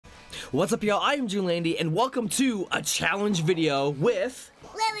What's up, y'all? I am Julandy, and welcome to a challenge video with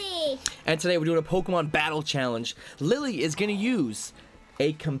Lily. And today we're doing a Pokemon battle challenge. Lily is gonna use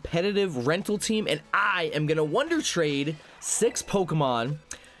a competitive rental team, and I am gonna wonder trade 6 Pokemon.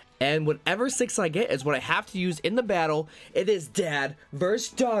 And whatever 6 I get is what I have to use in the battle. It is dad versus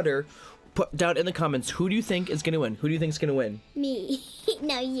daughter. Put down in the comments, who do you think is gonna win? Who do you think is gonna win? Me.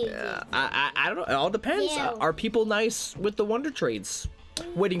 No, you. I don't know. It all depends. You. Are people nice with the wonder trades?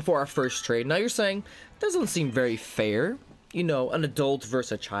 Waiting for our first trade. Now you're saying doesn't seem very fair. You know, an adult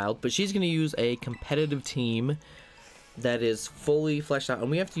versus a child, but she's gonna use a competitive team that is fully fleshed out, and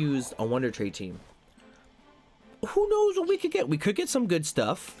we have to use a wonder trade team. Who knows what we could get? We could get some good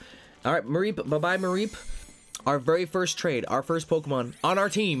stuff. All right, Mareep. Bye-bye, Mareep. Our very first trade, our first Pokemon on our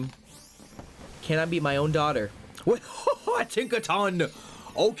team. Can I beat my own daughter? What? A Tinkaton.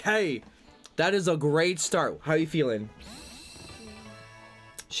 Okay, that is a great start. How are you feeling?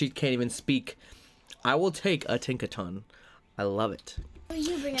 She can't even speak. I will take a Tinkaton. I love it.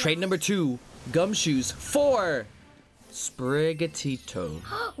 Trade number 2, Gumshoes for Sprigatito.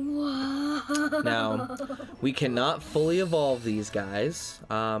 Now, we cannot fully evolve these guys.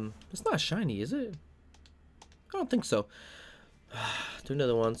 It's not shiny, is it? I don't think so. Do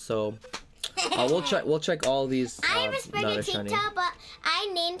another one. So, we'll check all these. I have a Sprigatito, but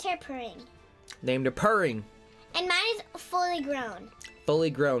I named her Purring. Named her Purring. And mine is fully grown.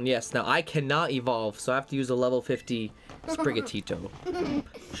 Fully grown, yes. Now I cannot evolve, so I have to use a level 50 Sprigatito.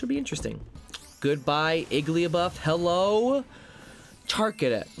 Should be interesting. Goodbye, Igglybuff. Hello,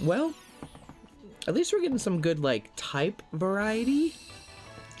 Charcadet. Well, at least we're getting some good, like, type variety,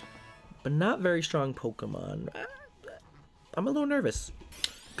 but not very strong Pokemon. I'm a little nervous.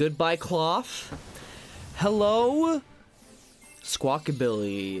 Goodbye, Cloth. Hello,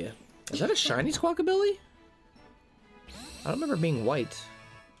 Squawkabilly. Is that a shiny Squawkabilly? I don't remember being white.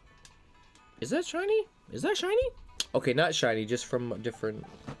 Is that shiny? Is that shiny? Okay, not shiny, just from a different,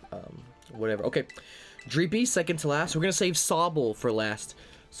 whatever. Okay, Dreepy, second to last. We're gonna save Sobble for last.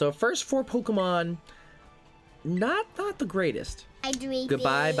 So first 4 Pokemon, not the greatest. Hi, Dreepy.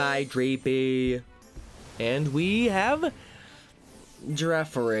 Goodbye, bye, Dreepy. And we have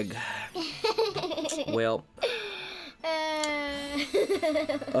Girafarig. Well.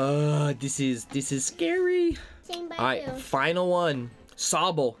 This is scary. Alright, final one.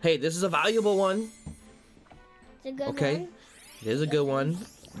 Sobble. Hey, this is a valuable one. It's a good okay. one. It is a good one.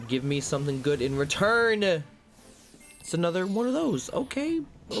 Give me something good in return. It's another one of those. Okay.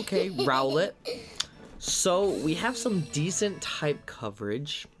 Okay, Rowlet. So, we have some decent type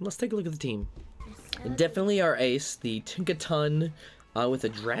coverage. Let's take a look at the team. Definitely our ace, the Tinkaton, with a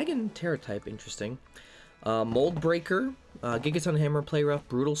Dragon Terra type. Interesting. Mold Breaker, Gigaton Hammer, Play Rough,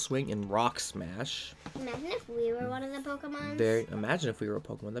 Brutal Swing, and Rock Smash. Imagine if we were one of the Pokemon. Imagine if we were a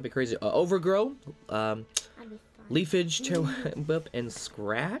Pokemon. That'd be crazy. Overgrow, That'd be fun. Leafage, Whip, and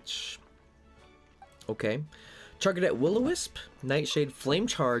Scratch. Okay. Charcadet, Will-O-Wisp, Nightshade, Flame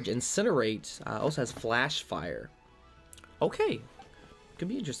Charge, Incinerate. Also has Flash Fire. Okay. Could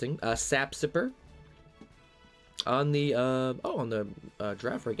be interesting. Sap Sipper. On the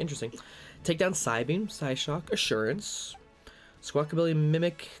Girafarig. Interesting. Take down Psybeam, Psyshock, Assurance, Squawkabilly,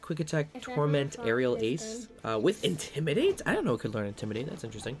 Mimic, Quick Attack, Torment, Aerial Ace, with Intimidate? I don't know it could learn Intimidate. That's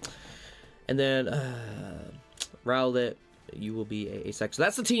interesting. And then, Rowlet, you will be a Ace. So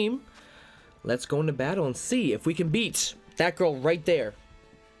that's the team. Let's go into battle and see if we can beat that girl right there.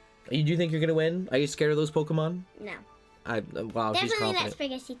 Do you think you're going to win? Are you scared of those Pokemon? No. Wow, she's Definitely confident. not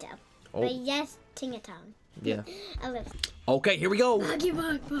Sprigatito. Oh. But yes, Tinkaton. Yeah. I live. Okay, here we go. Buggy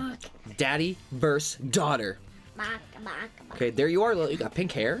Bug. Daddy versus daughter. Bak. Okay, there you are. You got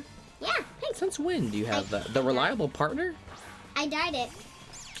pink hair. Yeah, pink. Since when do you have the reliable partner? I dyed it.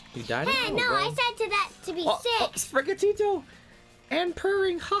 You dyed it? Hey, Oh, no, well. I said to that to be sick. Sprigatito and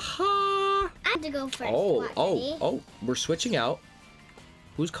Purring. Haha. I have to go first. Watch, ready? Oh, we're switching out.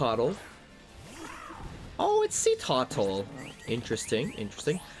 Who's Coddle? Oh, it's Seatottle.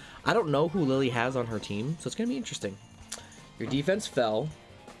 Interesting. I don't know who Lily has on her team, so it's gonna be interesting. Your defense fell.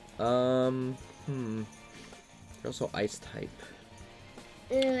 You're also ice type.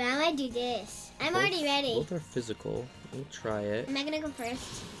 Ooh, I might do this. I'm already ready. Both are physical. We'll try it. Am I gonna go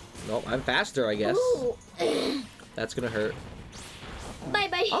first? Nope, I'm faster, I guess. Ooh. That's gonna hurt.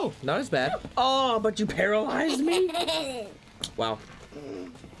 Bye. Oh, not as bad. Oh, but you paralyzed me? Wow.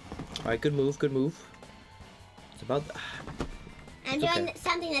 Alright, good move. It's about... I'm doing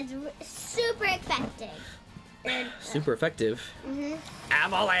something that's super effective. Super effective.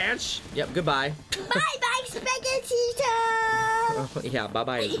 Avalanche. Yep, goodbye. Bye, Sprigatito! Yeah,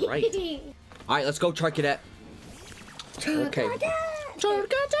 bye-bye is right. Alright, let's go, Charcadet. Okay.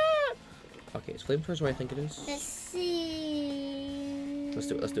 Charcadet! Okay, is Flame Charge what I think it is? Let's see. Let's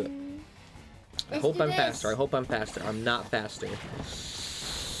do it. Let's do it. I Let's hope do I'm this. faster. I hope I'm faster. I'm not faster.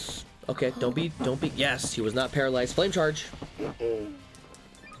 Okay, don't be. Yes, he was not paralyzed. Flame Charge.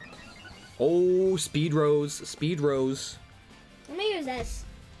 Oh, Speed Rose. Speed Rose. Let me use this.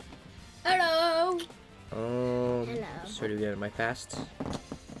 Hello. Hello. So do we get? Am I fast?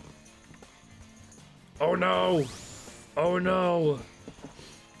 Oh no! Oh no!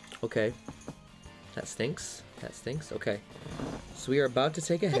 Okay. That stinks. That stinks. Okay. So we are about to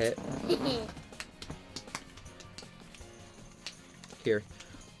take a hit. Here.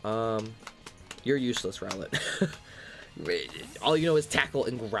 You're useless, Rowlet. All you know is tackle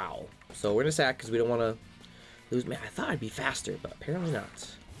and growl. So we're gonna sack because we don't want to lose. Man, I thought I'd be faster, but apparently not.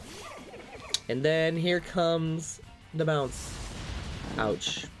 And then here comes the bounce.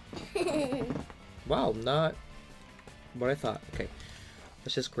 Ouch. Wow, not what I thought. Okay,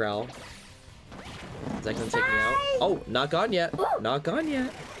 let's just growl. Is that gonna take me out? Oh, not gone yet. Not gone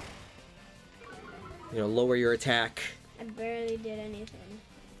yet. You know, lower your attack. I barely did anything.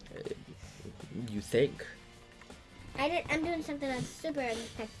 You think? I'm doing something that's super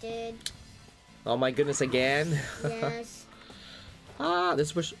unexpected. Oh my goodness, again. Yes.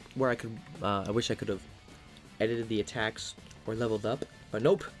 This wish where I could. I wish I could have edited the attacks or leveled up, but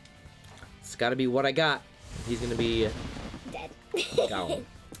nope. It's got to be what I got. He's gonna be Dead. gone.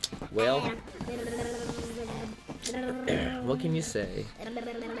 Well, what can you say?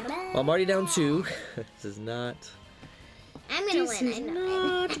 Well, I'm already down 2. This is not. I'm gonna This win. is I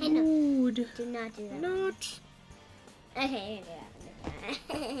know. not I know. good. Do not do that. Not. Okay.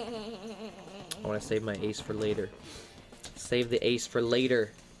 I want to save my ace for later. Save the ace for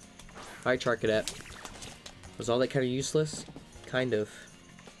later. Alright, Charcadet. Was all that kind of useless? Kind of.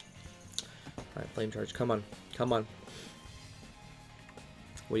 Alright, Flame Charge. Come on. Come on.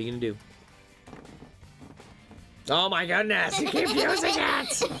 What are you gonna do? Oh my goodness! You keep using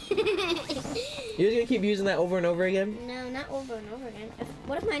it! You're just gonna keep using that over and over again? No, not over and over again.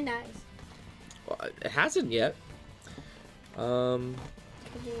 What if mine dies? Well, it hasn't yet. Could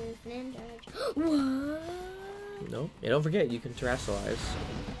you flame charge? What? No. And don't forget, you can terrestrialize.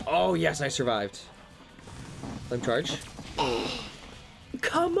 Oh, yes, I survived. Flame Charge.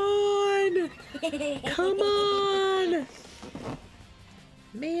 Come on! Come on!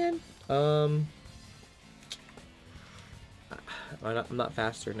 Man. I'm not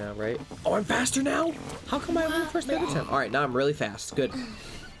faster now, right? Oh, I'm faster now? How come I won first every time? Alright, now I'm really fast. Good.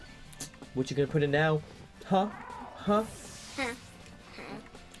 What you gonna put in now? Huh? Huh?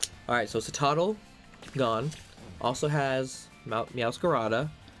 Alright, so Citadel, gone. Also has Meowscarada.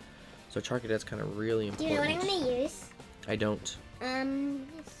 So Charcadet's kind of really Do important. you know what I'm gonna use? I don't.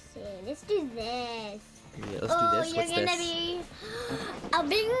 Let's see. Let's do this. Yeah, let's do this. You're What's gonna this? be a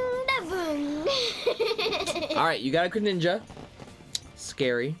bing da boom. Alright, you got a Greninja.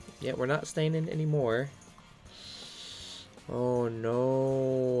 Scary. Yeah, we're not staying in anymore. Oh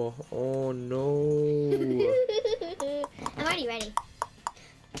no. Oh no. I'm already ready.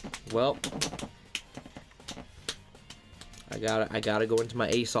 Well, I gotta go into my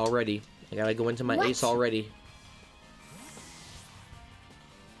ace already. I gotta go into my What? ace already.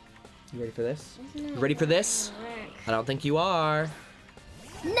 You ready for this? You ready for this? I don't think you are.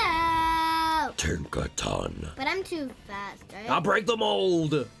 No! Tinkaton. But I'm too fast, right? I'll break the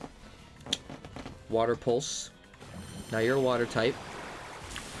mold. Water Pulse. Now you're a water type.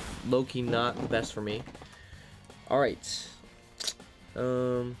 Loki not the best for me. All right.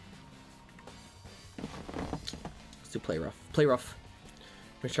 Let's do Play Rough. Play Rough. I'm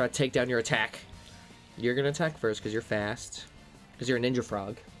gonna try to take down your attack. You're gonna attack first because you're fast. Because you're a ninja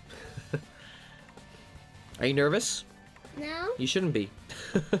frog. Are you nervous? No? You shouldn't be.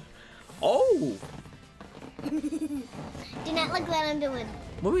 Oh! Do not look what I'm doing.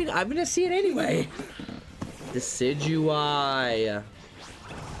 What do you mean? I'm gonna see it anyway. Decidueye.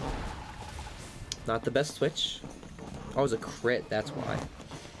 Not the best switch. Oh, it was a crit, that's why.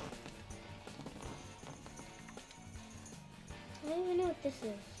 I don't even know what this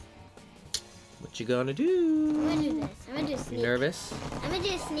is. What you gonna do? I'm gonna do this. I'm gonna do a You sneak. nervous? I'm gonna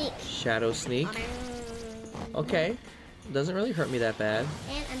do a sneak. Shadow Sneak. Okay. Doesn't really hurt me that bad.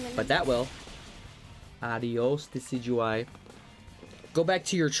 And I'm gonna But that will. Adios, Decidueye. Go back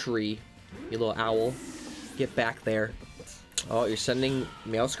to your tree, you little owl. Get back there. Oh, you're sending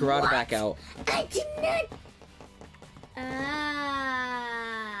Meowscarada back out. I did not.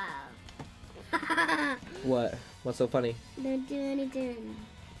 What? What's so funny? Don't do anything.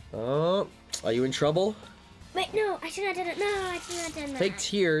 Oh, are you in trouble? Wait, no, I should not have done it. No, I should not have done that. Fake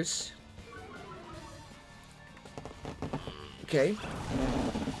tears. Okay.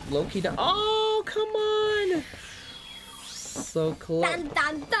 Loki down. Oh, come on! So close. Dun,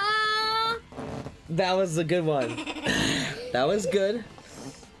 dun, dun. That was a good one. That was good.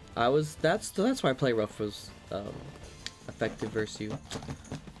 That's why Play Rough was effective versus you.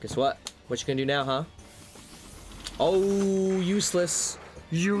 Guess what? What you gonna do now, huh? Oh, useless.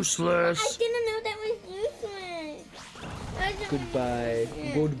 Useless. I didn't know that was useless. Goodbye.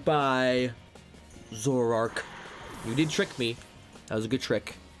 Goodbye, Zorark. You did trick me. That was a good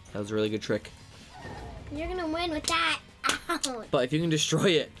trick. That was a really good trick. You're gonna win with that. Ouch. But if you can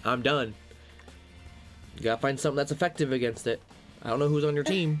destroy it, I'm done. You gotta find something that's effective against it. I don't know who's on your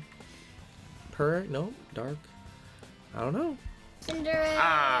team. No? Dark? I don't know. Cinderella.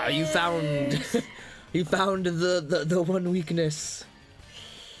 Ah, you found... you found the one weakness.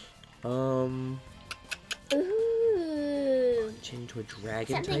 Ooh. Change into a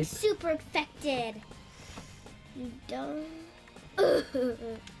dragon Something type? super affected. You don't.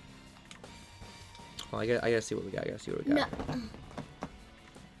 Well, I gotta see what we got. No.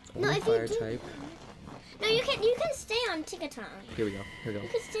 Only No, if you fire do- type. No, you can stay on Tickaton. Here we go. Here we go. You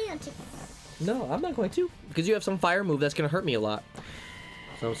can stay on Tickaton. No, I'm not going to. Because you have some fire move that's going to hurt me a lot.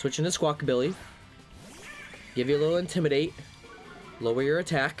 So I'm switching to Squawkabilly. Give you a little Intimidate. Lower your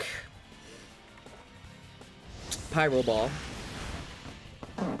attack. Pyro Ball.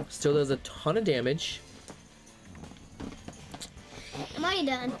 Still does a ton of damage. I'm already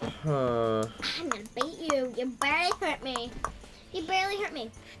done. Huh. I'm gonna beat you. You barely hurt me. You barely hurt me.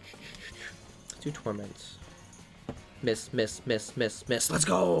 Let's do Torment. Miss, miss, miss, miss, miss. Let's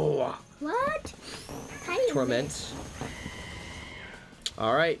go! What? How do you Torment.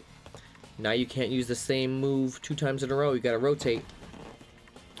 Alright. Now you can't use the same move 2 times in a row. You gotta rotate.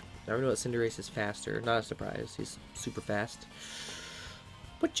 Now we know that Cinderace is faster. Not a surprise. He's super fast.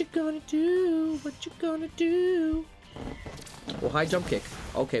 What you gonna do? What you gonna do? Well, high jump kick.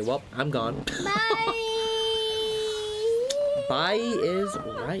 Okay, well, I'm gone. Bye. Bye is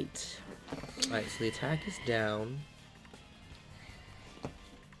right. Alright, so the attack is down.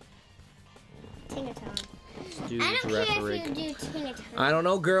 Tingaton. Let's do I don't Giraffe care Rig. if you do Tingaton. I don't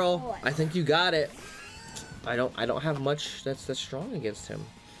know, girl. What? I think you got it. I don't have much that's strong against him.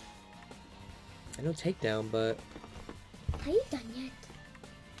 I know takedown, but Are you done yet?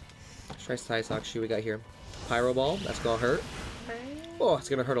 let's try Psysock. See what we got here. Pyro Ball, that's gonna hurt. Oh, it's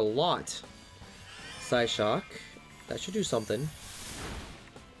gonna hurt a lot. Psyshock, that should do something.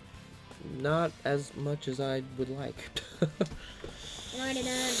 Not as much as I would like. I'm already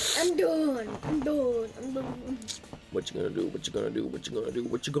done. I'm done. I'm done. I'm done. What you gonna do? What you gonna do? What you gonna do?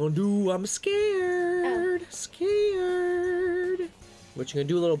 What you gonna do? I'm scared. Scared. What you gonna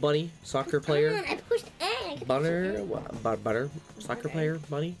do, little bunny? Soccer player? I pushed A. Butter? What? Butter? Soccer player?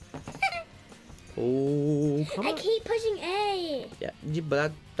 Bunny? Oh, come I on. keep pushing A. Yeah,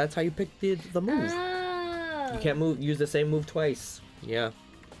 but that's how you pick the move. Oh. You can't use the same move twice. Yeah.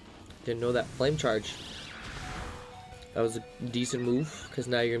 Didn't know that. Flame Charge. That was a decent move, because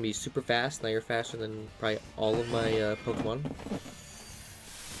now you're going to be super fast. Now you're faster than probably all of my Pokemon.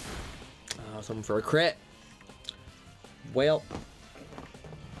 Something for a crit. Well,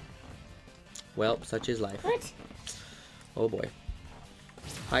 such is life. What? Oh boy.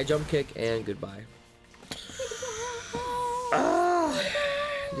 High jump kick and goodbye. Ah,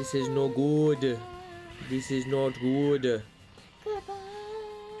 this is no good. This is not good. Goodbye.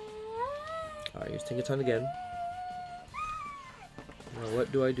 Alright, use Tinkaton again. Now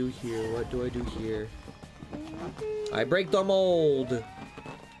what do I do here? What do I do here? I break the mold!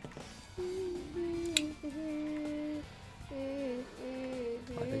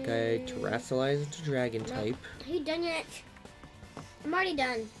 I think I terrestrialize into Dragon type. Are you done yet? I'm already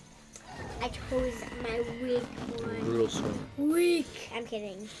done. I chose my weak one. Brutal Sword. Weak. I'm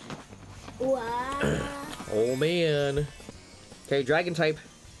kidding. Wow. Oh man. Okay, Dragon type.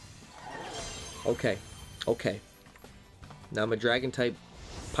 Okay. Okay. Now I'm a Dragon type.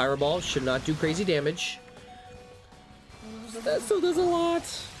 Pyro Ball should not do crazy damage. That still does a lot.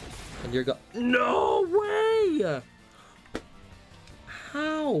 And you're No way!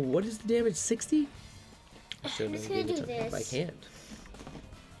 How? What is the damage? 60? I'm just gonna do this. I can't.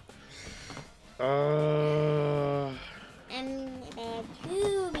 I'm bad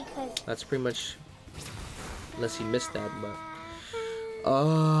too because That's pretty much. Unless he missed that, but.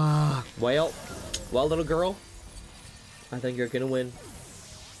 Well, little girl. I think you're gonna win.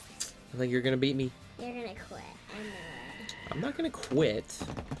 I think you're gonna beat me. you're gonna quit. I know. I'm not gonna quit.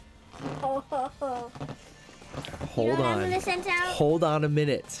 Oh, ho, ho. Hold You know what on. I'm gonna send out? Hold on a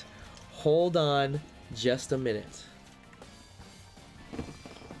minute. Hold on just a minute.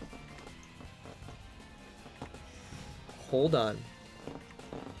 Hold on.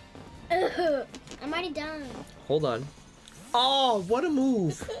 I'm already done. Hold on. Oh, what a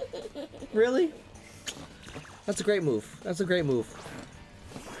move. Really? That's a great move. That's a great move.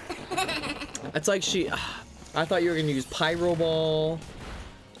 It's like she... I thought you were going to use Pyro Ball.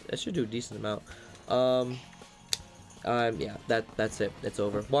 That should do a decent amount. Yeah, that's it. It's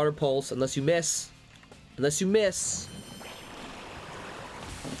over. Water Pulse, unless you miss. Unless you miss.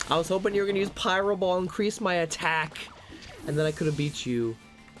 I was hoping you were going to use Pyro Ball, increase my attack, and then I could have beat you.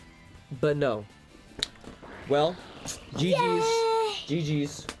 But no. Well, GG's.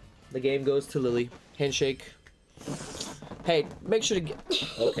 GG's. The game goes to Lily. Handshake. Hey, make sure to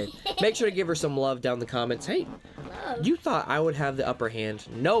make sure to give her some love down in the comments. Hey, Love. you thought I would have the upper hand.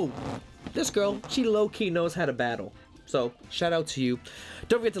 No. This girl, she low-key knows how to battle. So, shout out to you.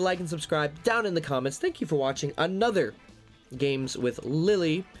 Don't forget to like and subscribe down in the comments. Thank you for watching another Games with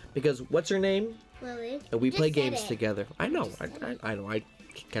Lily. Because what's her name? Lily. And we You play just said games it. together. I know. I know. I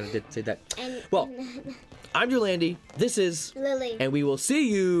kind of did say that. And, Well, I'm Drew Landy. This is... Lily. And we will see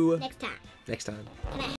you Next time. next time. Can I